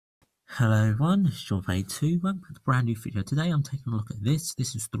Hello everyone, it's John 2. Welcome to a brand new video. Today I'm taking a look at this.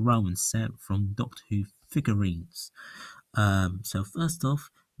 This is the Roman set from Doctor Who figurines. So first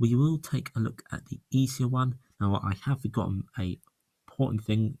off, we will take a look at the easier one. Now I have forgotten a important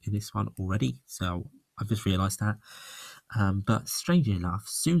thing in this one already, so I've just realised that. But strangely enough,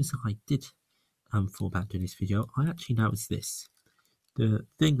 as soon as I did thought about doing this video, I actually noticed this. The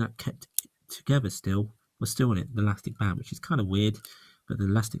thing that kept it together still was still in it, the elastic band, which is kind of weird. But the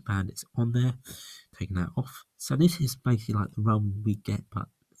elastic band is on there, taking that off. So this is basically like the Roman we get, but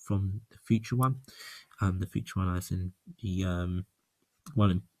from the future one. The future one as in the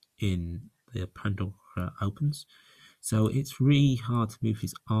one in the Pandora opens. So it's really hard to move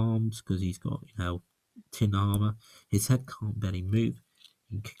his arms because he's got, tin armor. His head can't barely move.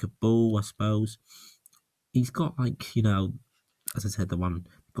 He can kick a ball, I suppose. He's got as I said, the one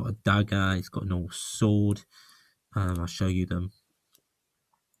got a dagger. He's got an old sword. I'll show you them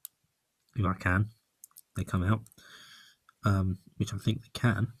if I can. They come out, which I think they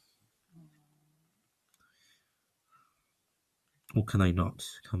can. Or can they not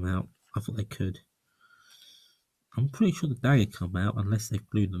come out? I thought they could. I'm pretty sure the dagger come out unless they've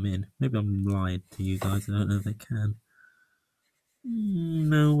glued them in. Maybe I'm lying to you guys. I don't know if they can.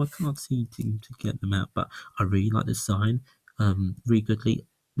 No, I can't seem to get them out, but I really like the sign. Really goodly.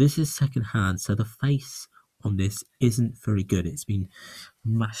 This is second hand, so the face on this isn't very good. It's been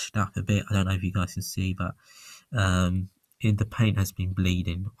mashed up a bit. I don't know if you guys can see, but the paint has been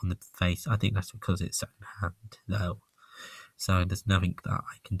bleeding on the face. I think that's because it's second hand though. So there's nothing that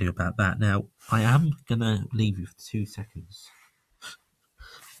I can do about that. Now, I am going to leave you for 2 seconds.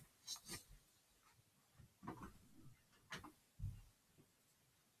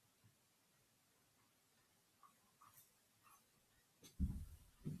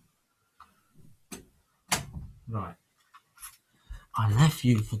 Right. I left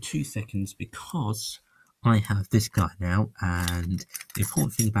you for 2 seconds because I have this guy now, and the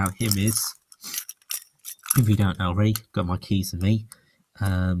important thing about him is, if you don't know already, got my keys with me.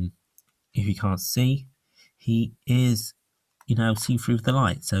 If you can't see, he is, see through the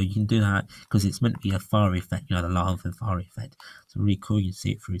light. So you can do that because it's meant to be a fire effect, the lava fire effect. So really cool. You can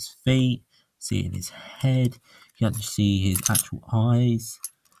see it through his feet, see it in his head. You actually see his actual eyes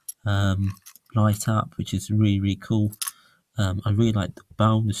light up, which is really, really cool. I really like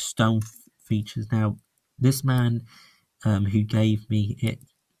the stone features. Now, this man who gave me it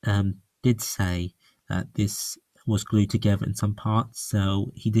did say that this was glued together in some parts,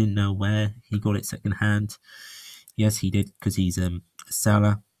 so he didn't know where he got it second hand. Yes, he did, because he's a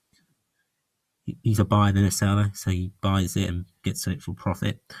seller. He's a buyer than a seller, so he buys it and gets it for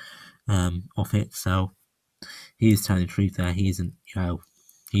profit off it. So he is telling the truth there. He isn't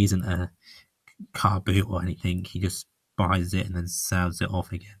a car boot or anything. He just buys it and then sells it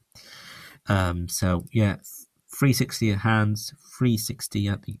off again. So yeah, 360 at hands, 360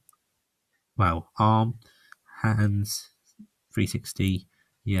 at the arm, hands, 360.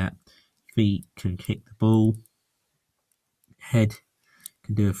 Yeah, feet can kick the ball. Head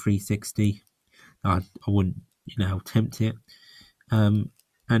can do a 360. I wouldn't, attempt it.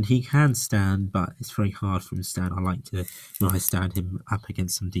 And he can stand, but it's very hard for him to stand. I like to, I stand him up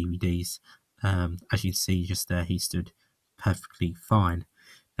against some DVDs. As you can see just there, he stood perfectly fine.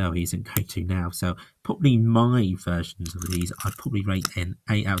 No, he isn't going to now. So probably my versions of these, I'd probably rate an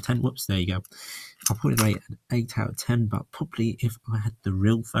 8 out of 10. Whoops, there you go. I'll probably rate an 8 out of 10, but probably if I had the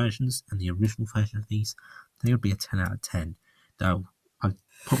real versions and the original version of these, they would be a 10 out of 10. Though I'd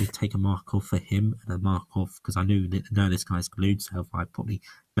probably take a mark off for him and a mark off because I know this guy's glued, so if I probably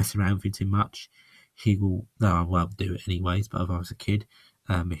mess around with him too much, he will, do it anyways, but if I was a kid,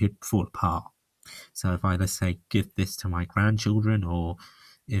 he'd fall apart. So if I, let's say, give this to my grandchildren, or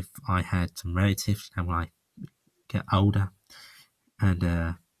if I had some relatives and when I get older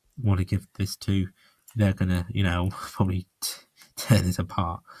and want to give this to, they're gonna, probably tear this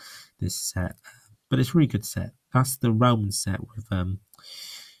apart, this set. But it's a really good set. That's the Roman set with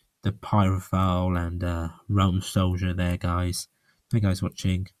the Pyrophile and Roman soldier there, guys. Thank you guys for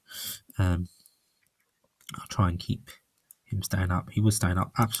watching. I'll try and keep him standing up. He was standing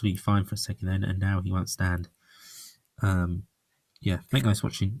up absolutely fine for a second then, and now he won't stand. Yeah, thank you guys for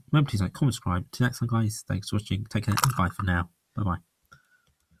watching. Remember to like, comment, subscribe. Till next time, guys. Thanks for watching. Take care. Bye for now. Bye bye.